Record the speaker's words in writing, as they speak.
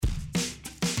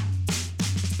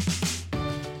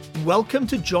Welcome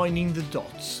to Joining the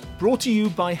Dots, brought to you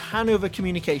by Hanover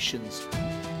Communications.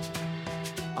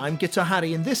 I'm Guto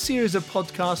Harri. In this series of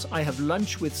podcasts, I have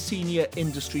lunch with senior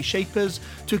industry shapers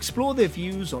to explore their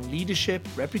views on leadership,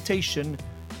 reputation,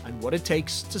 and what it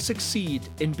takes to succeed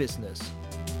in business.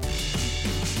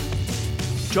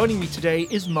 Joining me today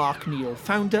is Mark Neale,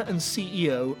 founder and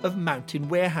CEO of Mountain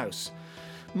Warehouse.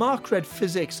 Mark read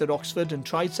physics at Oxford and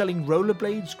tried selling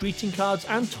rollerblades, greeting cards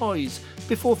and toys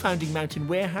before founding Mountain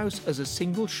Warehouse as a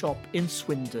single shop in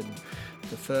Swindon.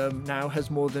 The firm now has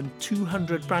more than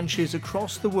 200 branches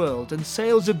across the world and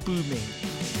sales are booming.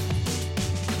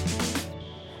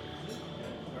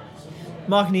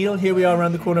 Mark Neale, here we are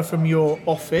around the corner from your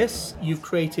office. You've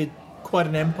created quite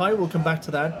an empire, we'll come back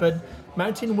to that, but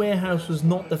Mountain Warehouse was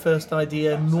not the first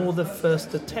idea nor the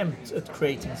first attempt at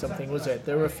creating something, was it?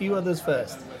 There were a few others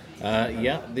first.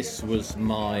 This was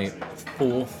my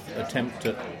fourth attempt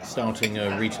at starting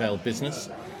a retail business.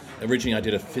 Originally I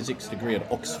did a physics degree at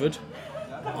Oxford.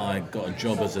 I got a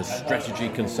job as a strategy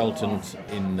consultant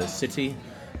in the city,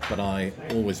 but I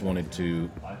always wanted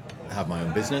to have my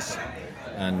own business.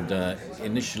 And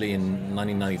initially in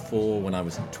 1994, when I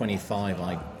was 25,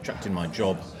 I chucked in my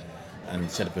job and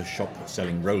set up a shop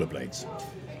selling rollerblades.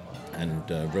 And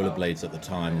rollerblades at the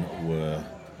time were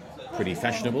pretty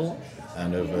fashionable,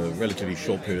 and over a relatively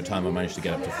short period of time I managed to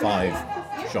get up to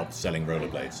 5 shops selling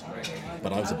rollerblades.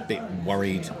 But I was a bit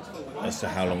worried as to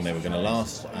how long they were going to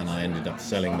last, and I ended up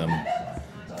selling them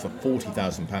for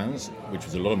 £40,000, which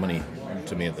was a lot of money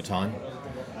to me at the time,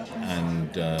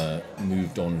 and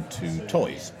moved on to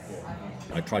toys.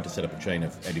 I tried to set up a chain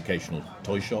of educational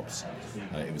toy shops.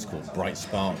 It was called Bright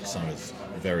Sparks. I was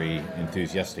very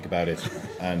enthusiastic about it,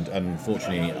 and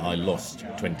unfortunately I lost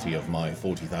 20 of my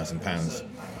 £40,000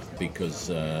 because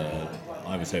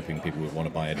I was hoping people would want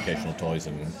to buy educational toys,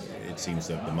 and it seems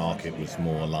that the market was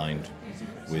more aligned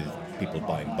with people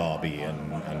buying Barbie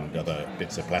and other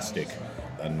bits of plastic,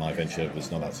 and my venture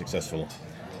was not that successful.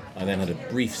 I then had a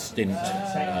brief stint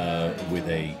with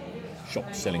a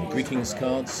shop selling greetings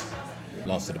cards.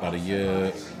 Lasted about a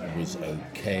year, was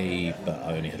okay, but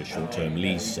I only had a short-term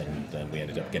lease, and then we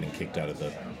ended up getting kicked out of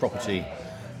the property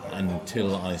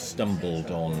until I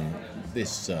stumbled on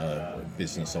this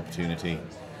business opportunity.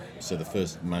 So the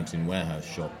first Mountain Warehouse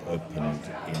shop opened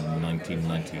in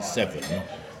 1997,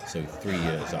 so 3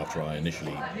 years after I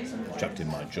initially chucked in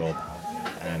my job,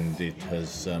 and it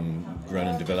has grown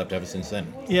and developed ever since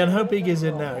then. Yeah, and how big is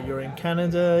it now? You're in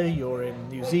Canada, you're in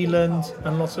New Zealand,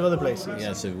 and lots of other places.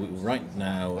 Yeah, so right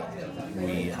now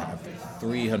we have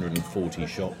 340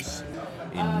 shops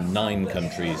in 9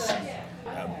 countries.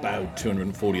 About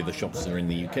 240 of the shops are in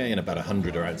the UK, and about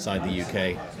 100 are outside the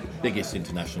UK. Biggest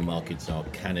international markets are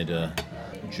Canada,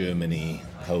 Germany,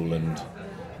 Poland.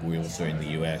 We're also in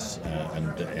the US, and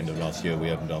at the end of last year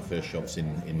we opened our first shops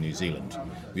in New Zealand.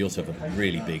 We also have a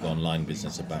really big online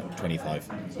business, about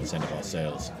 25% of our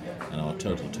sales, and our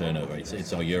total turnover,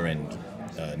 it's our year end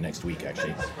next week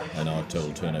actually, and our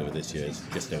total turnover this year is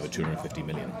just over 250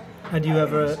 million. Had you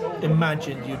ever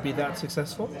imagined you'd be that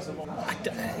successful?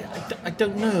 I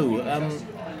don't know.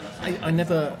 I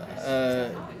never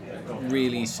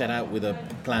really set out with a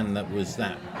plan that was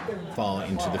that far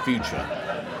into the future.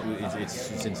 It's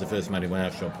since the first Mountain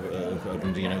Warehouse shop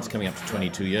opened, it's coming up to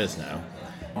 22 years now.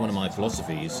 One of my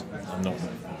philosophies, I'm not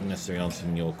necessarily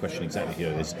answering your question exactly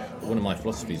here, is one of my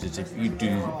philosophies is if you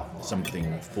do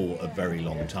something for a very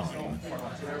long time,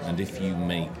 and if you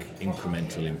make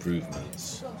incremental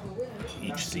improvements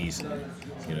each season,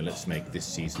 let's make this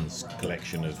season's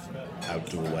collection of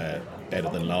outdoor wear better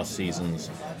than last season's,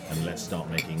 and let's start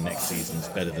making next season's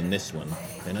better than this one,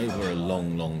 then over a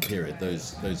long period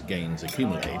those gains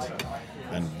accumulate.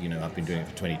 And I've been doing it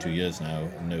for 22 years now,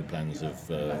 no plans of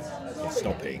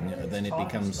stopping, then it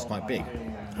becomes quite big.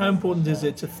 How important is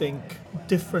it to think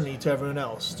differently to everyone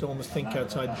else, to almost think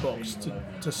outside the box,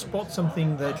 to spot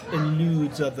something that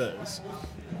eludes others?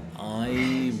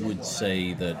 I would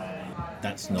say that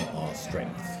that's not our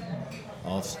strength.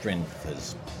 Our strength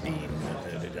has been,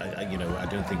 I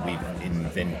don't think we've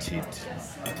invented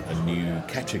a new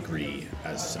category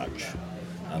as such.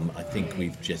 I think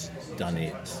we've just done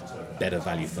it better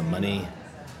value for money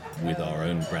with our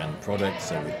own brand products,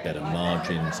 so with better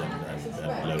margins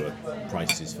and lower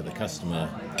prices for the customer,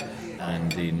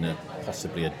 and in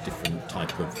possibly a different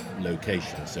type of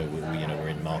location. So we're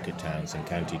in market towns and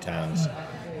county towns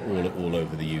all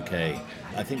over the UK.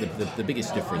 I think that the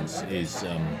biggest difference is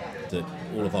that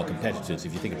all of our competitors,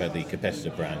 if you think about the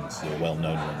competitor brands, the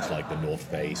well-known ones like the North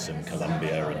Face and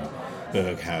Columbia and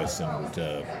Berghaus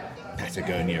and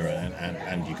Patagonia,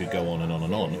 and you could go on and on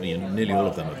and on. Nearly all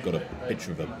of them have got a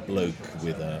picture of a bloke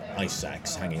with an ice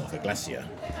axe hanging off a glacier,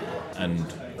 and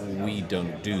we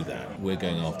don't do that. We're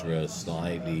going after a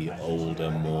slightly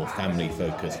older, more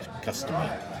family-focused customer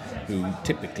who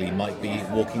typically might be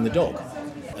walking the dog.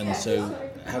 And so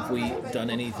have we done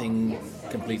anything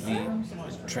completely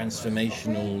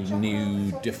transformational,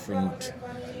 new, different?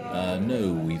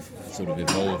 No, we've sort of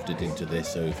evolved it into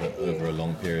this over a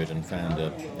long period and found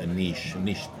a niche.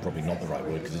 Niche, probably not the right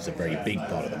word, because it's a very big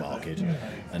part of the market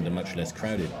and a much less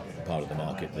crowded part of the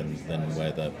market than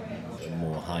where the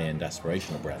more high-end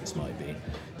aspirational brands might be.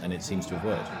 And it seems to have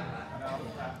worked.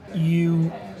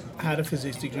 You had a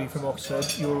physics degree from Oxford.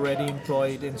 You're already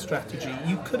employed in strategy.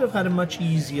 You could have had a much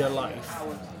easier life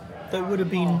that would have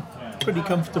been pretty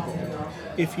comfortable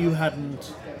if you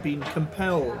hadn't been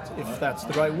compelled, if that's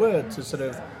the right word, to sort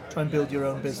of try and build your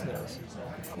own business.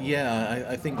 Yeah,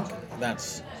 I think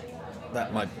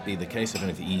that might be the case. I don't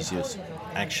know if the easier is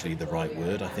actually the right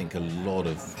word. I think a lot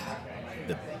of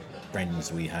the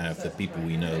friends we have, the people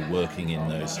we know working in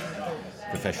those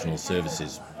professional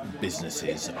services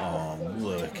businesses are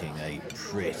working a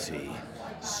pretty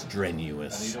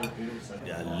strenuous,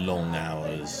 long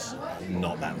hours,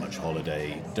 not that much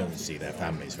holiday, don't see their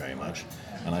families very much.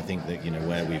 And I think that,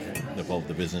 where we've evolved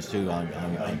the business to,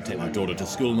 I take my daughter to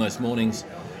school most mornings,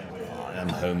 I'm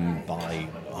home by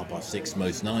 6:30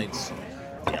 most nights.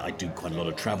 Yeah, I do quite a lot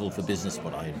of travel for business,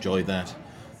 but I enjoy that.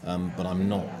 But I'm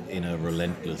not in a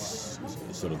relentless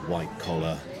sort of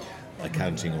white-collar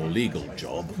accounting or legal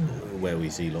job where we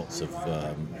see lots of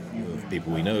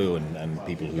people we know and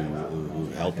people who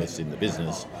help us in the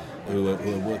business who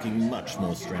are working much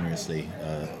more strenuously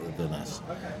than us.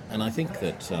 And I think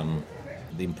that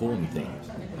the important thing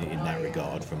in that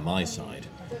regard from my side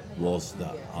was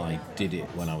that I did it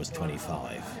when I was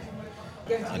 25.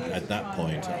 At that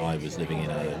point, I was living in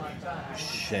a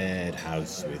shared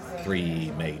house with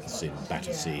 3 mates in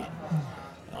Battersea.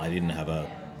 I didn't have a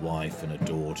wife and a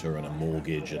daughter and a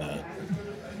mortgage and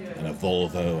a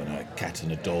Volvo and a cat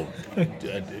and a dog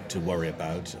to worry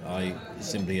about. I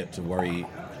simply had to worry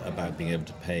about being able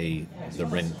to pay the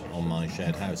rent on my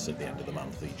shared house at the end of the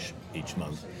month, each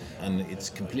month. And it's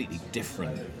completely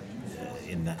different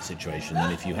in that situation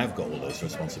than if you have got all those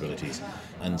responsibilities.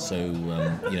 And so,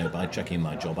 by chucking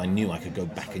my job, I knew I could go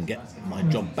back and get my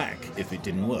job back if it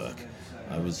didn't work.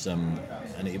 I was, so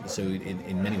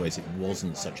in many ways it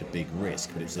wasn't such a big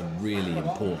risk, but it's really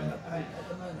important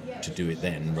to do it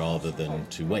then rather than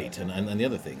to wait. And the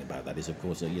other thing about that is, of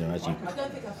course, as you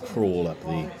crawl up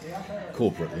the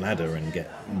corporate ladder and get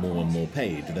more and more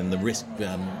paid, then the risk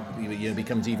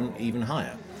becomes even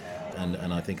higher.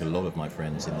 And I think a lot of my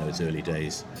friends in those early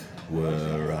days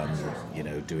were,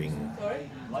 doing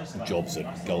jobs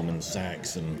at Goldman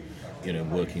Sachs and,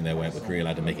 working their way up the career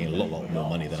ladder, making a lot more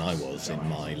money than I was in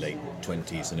my late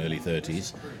 20s and early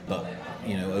 30s. But,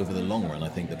 over the long run, I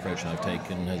think the approach I've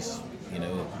taken has,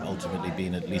 ultimately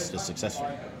been at least as successful.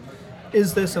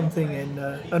 Is there something in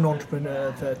an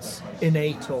entrepreneur that's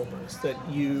innate almost, that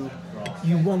you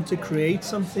want to create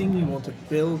something, you want to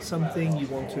build something, you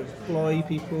want to employ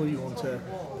people, you want to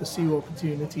pursue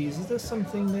opportunities? Is there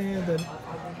something there that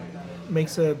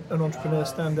makes an entrepreneur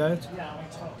stand out?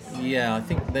 Yeah, I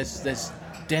think there's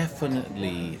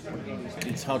definitely,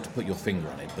 it's hard to put your finger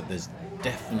on it, but there's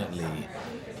definitely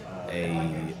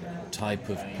a type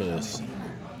of person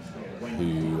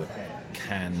who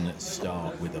can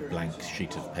start with a blank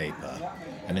sheet of paper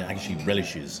and it actually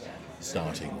relishes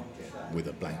starting with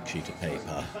a blank sheet of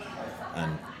paper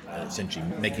and essentially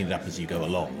making it up as you go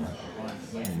along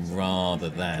rather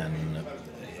than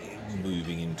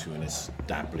moving into an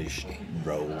established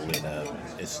role in an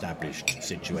established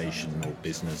situation or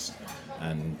business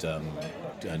and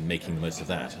making the most of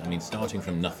that. I mean, starting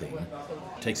from nothing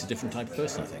takes a different type of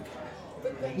person, I think.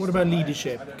 What about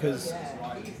leadership? Because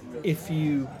if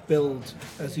you build,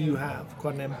 as you have,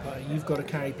 quite an empire, you've got to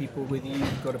carry people with you,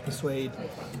 you've got to persuade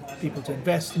people to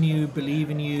invest in you, believe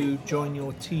in you, join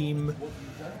your team.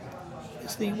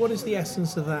 What is the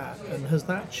essence of that? And has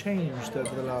that changed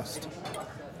over the last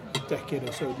decade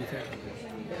or so, do you think?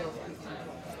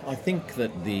 I think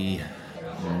that the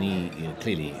need,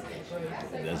 clearly,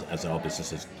 as our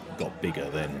business has got bigger,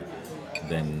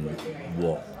 then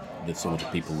what the sort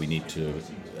of people we need to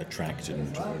attract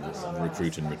and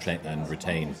recruit and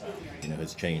retain,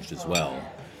 has changed as well.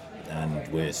 And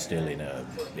we're still in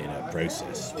a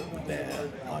process there,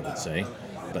 I would say.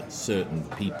 But certain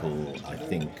people, I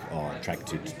think, are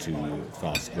attracted to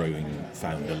fast-growing,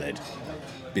 founder-led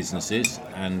businesses,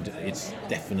 and it's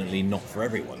definitely not for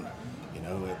everyone.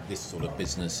 This sort of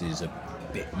business is a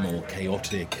bit more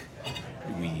chaotic.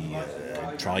 We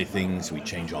try things, we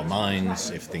change our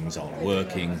minds if things aren't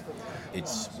working.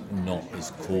 It's not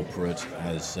as corporate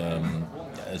as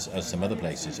some other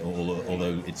places,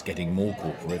 although it's getting more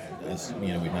corporate. As you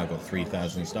know, we've now got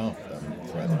 3,000 staff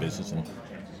throughout the business and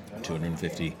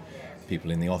 250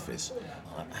 people in the office.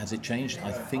 Has it changed?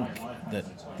 I think that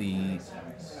the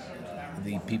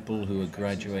people who are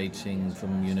graduating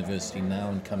from university now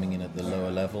and coming in at the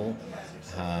lower level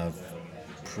have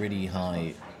pretty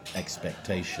high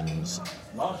expectations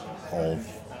of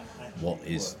what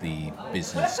is the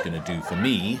business going to do for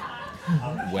me,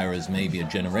 whereas maybe a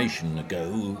generation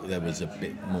ago there was a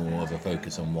bit more of a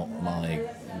focus on what am I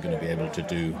going to be able to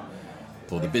do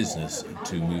for the business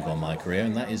to move on my career,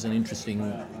 and that is an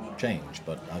interesting change,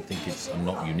 but I think I'm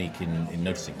not unique in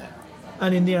noticing that.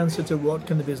 And in the answer to what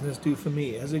can the business do for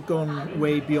me, has it gone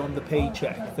way beyond the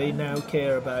paycheck? They now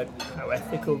care about how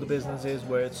ethical the business is,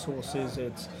 where it sources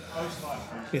its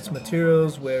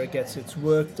materials, where it gets its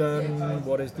work done,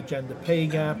 what is the gender pay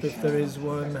gap if there is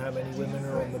one, how many women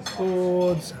are on the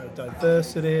boards, how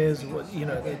diverse it is.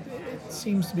 It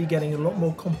seems to be getting a lot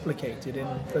more complicated in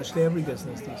virtually every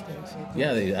business these days.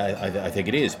 Yeah, I think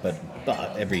it is, but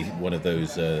every one of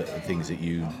those things that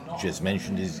you just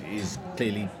mentioned is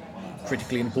clearly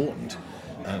critically important,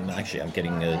 and actually I'm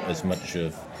getting as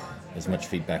much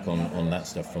feedback on that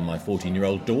stuff from my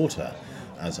 14-year-old daughter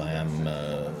as I am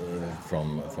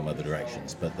from other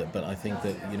directions. But I think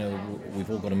that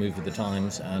we've all got to move with the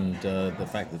times, and the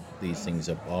fact that these things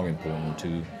are important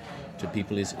to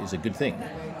people is a good thing.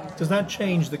 Does that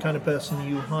change the kind of person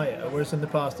you hire? Whereas in the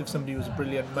past, if somebody was a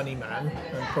brilliant money man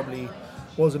and probably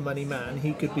was a money man,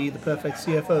 he could be the perfect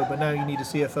CFO. But now you need a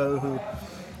CFO who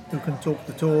can talk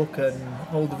the talk and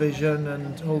hold the vision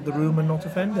and hold the room and not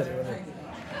offend anyone.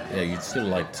 Yeah, you'd still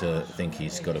like to think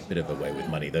he's got a bit of a way with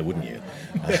money, though, wouldn't you?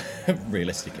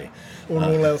 Realistically. Or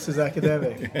all else is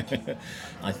academic.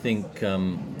 I think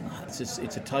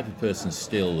it's a type of person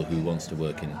still who wants to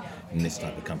work in this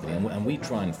type of company, and we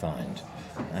try and find,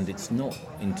 and it's not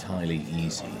entirely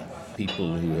easy,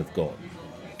 people who have got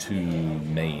two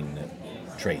main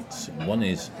traits. One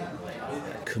is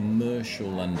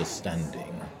commercial understanding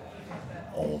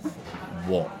of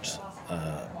what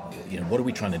are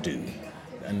we trying to do,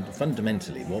 and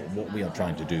fundamentally what we are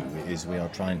trying to do is we are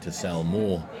trying to sell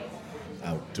more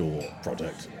outdoor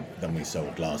product than we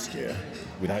sold last year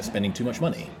without spending too much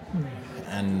money.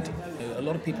 And a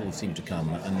lot of people seem to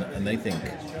come and they think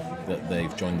that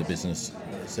they've joined the business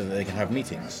so that they can have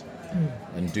meetings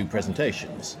and do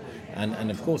presentations.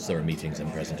 And of course there are meetings and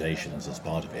presentations as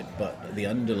part of it, but the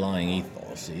underlying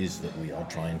ethos is that we are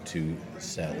trying to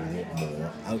sell a lot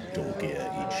more outdoor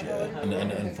gear each year.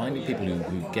 And finding people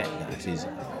who get that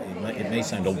it may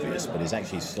sound obvious, but it's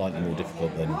actually slightly more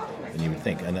difficult than you would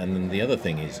think. And then the other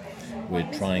thing is we're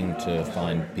trying to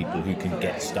find people who can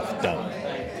get stuff done.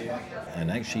 And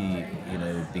actually,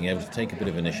 being able to take a bit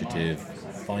of initiative,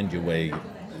 find your way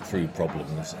through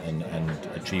problems and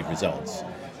achieve results,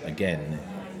 again,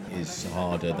 is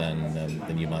harder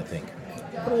than you might think.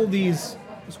 But all these,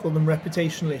 let's call them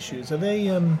reputational issues, are they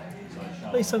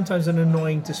sometimes an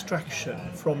annoying distraction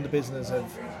from the business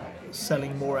of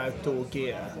selling more outdoor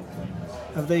gear?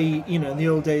 Have they, in the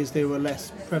old days they were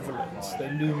less prevalent,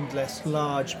 they loomed less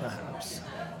large perhaps,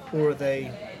 or are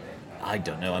they? I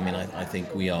don't know. I mean, I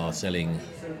think we are selling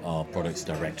our products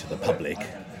direct to the public,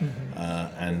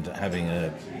 and having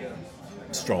a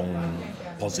strong,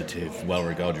 positive,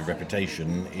 well-regarded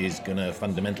reputation is going to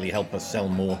fundamentally help us sell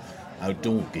more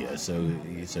outdoor gear. So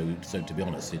to be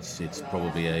honest, it's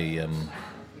probably a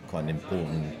quite an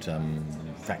important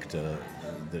factor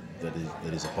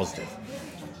that is a positive.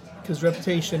 Because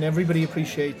reputation, everybody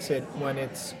appreciates it when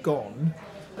it's gone.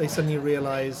 They suddenly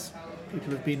realise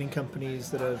people who've been in companies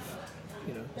that have,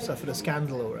 suffered a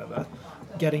scandal or whatever,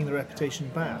 getting the reputation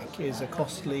back is a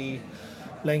costly,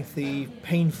 lengthy,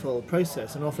 painful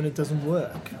process, and often it doesn't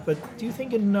work. But do you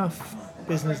think enough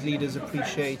business leaders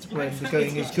appreciate when the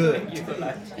going is good,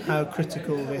 how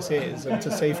critical this is, and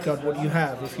to safeguard what you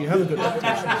have if you have a good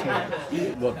reputation as you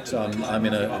have? What I'm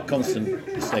in a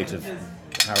constant state of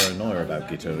paranoia about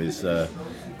Guto is that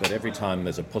every time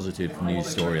there's a positive news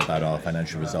story about our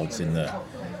financial results in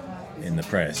the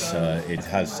press, it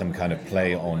has some kind of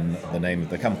play on the name of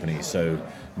the company. So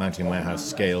Mountain Warehouse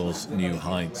scales new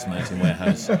heights, Mountain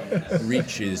Warehouse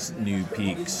reaches new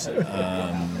peaks,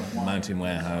 Mountain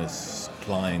Warehouse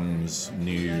climbs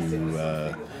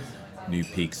new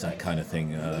peaks, that kind of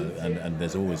thing. And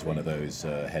there's always one of those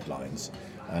headlines.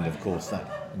 And of course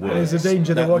that works. There's a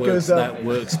danger that what goes up. That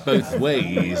works both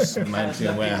ways, mounting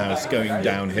a warehouse, going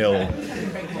downhill.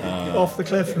 Off the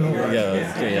cliff and all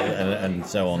that. And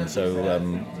so on. So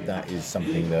that is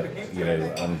something that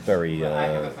I'm very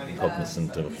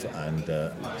cognizant of and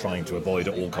trying to avoid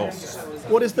at all costs.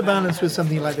 What is the balance with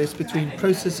something like this between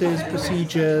processes,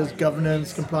 procedures,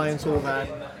 governance, compliance, all that,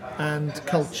 and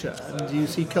culture? And do you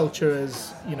see culture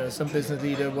as, some business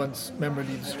leader once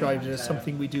memorably described it as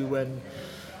something we do when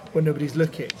nobody's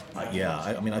looking?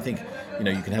 I think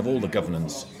you can have all the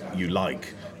governance you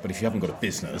like, but if you haven't got a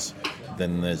business,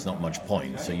 then there's not much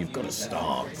point. So you've got to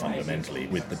start fundamentally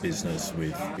with the business,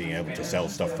 with being able to sell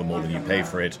stuff for more than you pay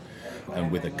for it,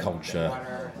 and with a culture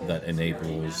that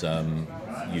enables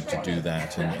you to do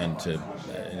that and to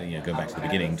go back to the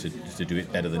beginning to do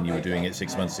it better than you were doing it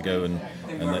 6 months ago, and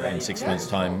in 6 months'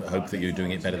 time hope that you're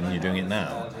doing it better than you're doing it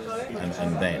now.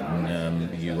 And then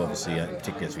you obviously,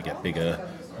 particularly as we get bigger,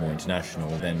 more international,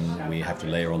 then we have to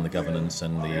layer on the governance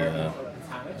and the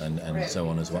and so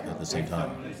on as well at the same time.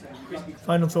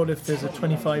 Final thought: if there's a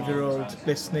 25-year-old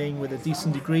listening with a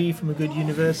decent degree from a good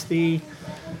university,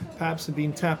 perhaps have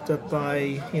been tapped up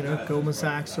by Goldman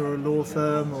Sachs or a law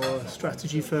firm or a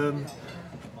strategy firm,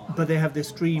 but they have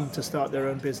this dream to start their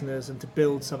own business and to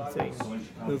build something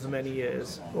over many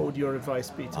years, what would your advice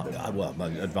be to them? Well, my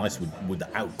advice would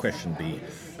without question be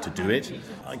to do it.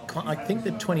 I think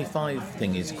the 25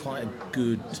 thing is quite a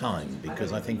good time,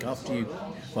 because I think after you...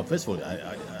 Well, first of all,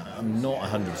 I'm not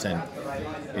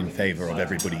 100% in favour of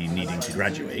everybody needing to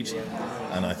graduate,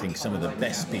 and I think some of the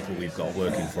best people we've got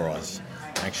working for us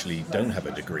actually don't have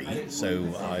a degree,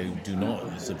 so I do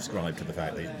not subscribe to the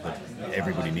fact that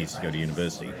everybody needs to go to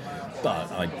university. But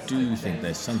I do think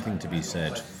there's something to be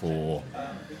said for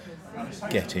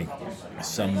getting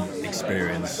some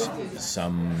experience,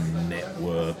 some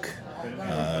network,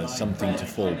 something to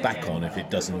fall back on if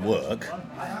it doesn't work,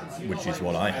 which is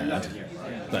what I had.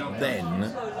 But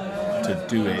then to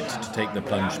do it, to take the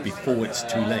plunge before it's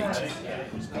too late.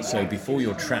 So before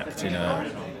you're trapped in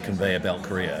a conveyor belt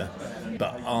career,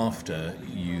 but after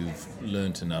you've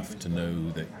learnt enough to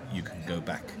know that you can go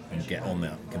back and get on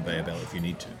that conveyor belt if you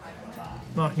need to.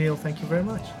 Mark, Neale, thank you very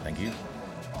much. Thank you.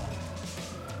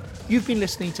 You've been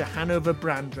listening to Hanover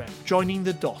Brand Rep, Joining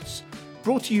the Dots,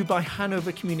 brought to you by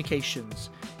Hanover Communications.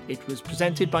 It was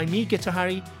presented by me, Guto,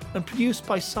 Harri, and produced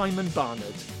by Simon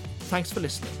Barnard. Thanks for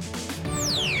listening.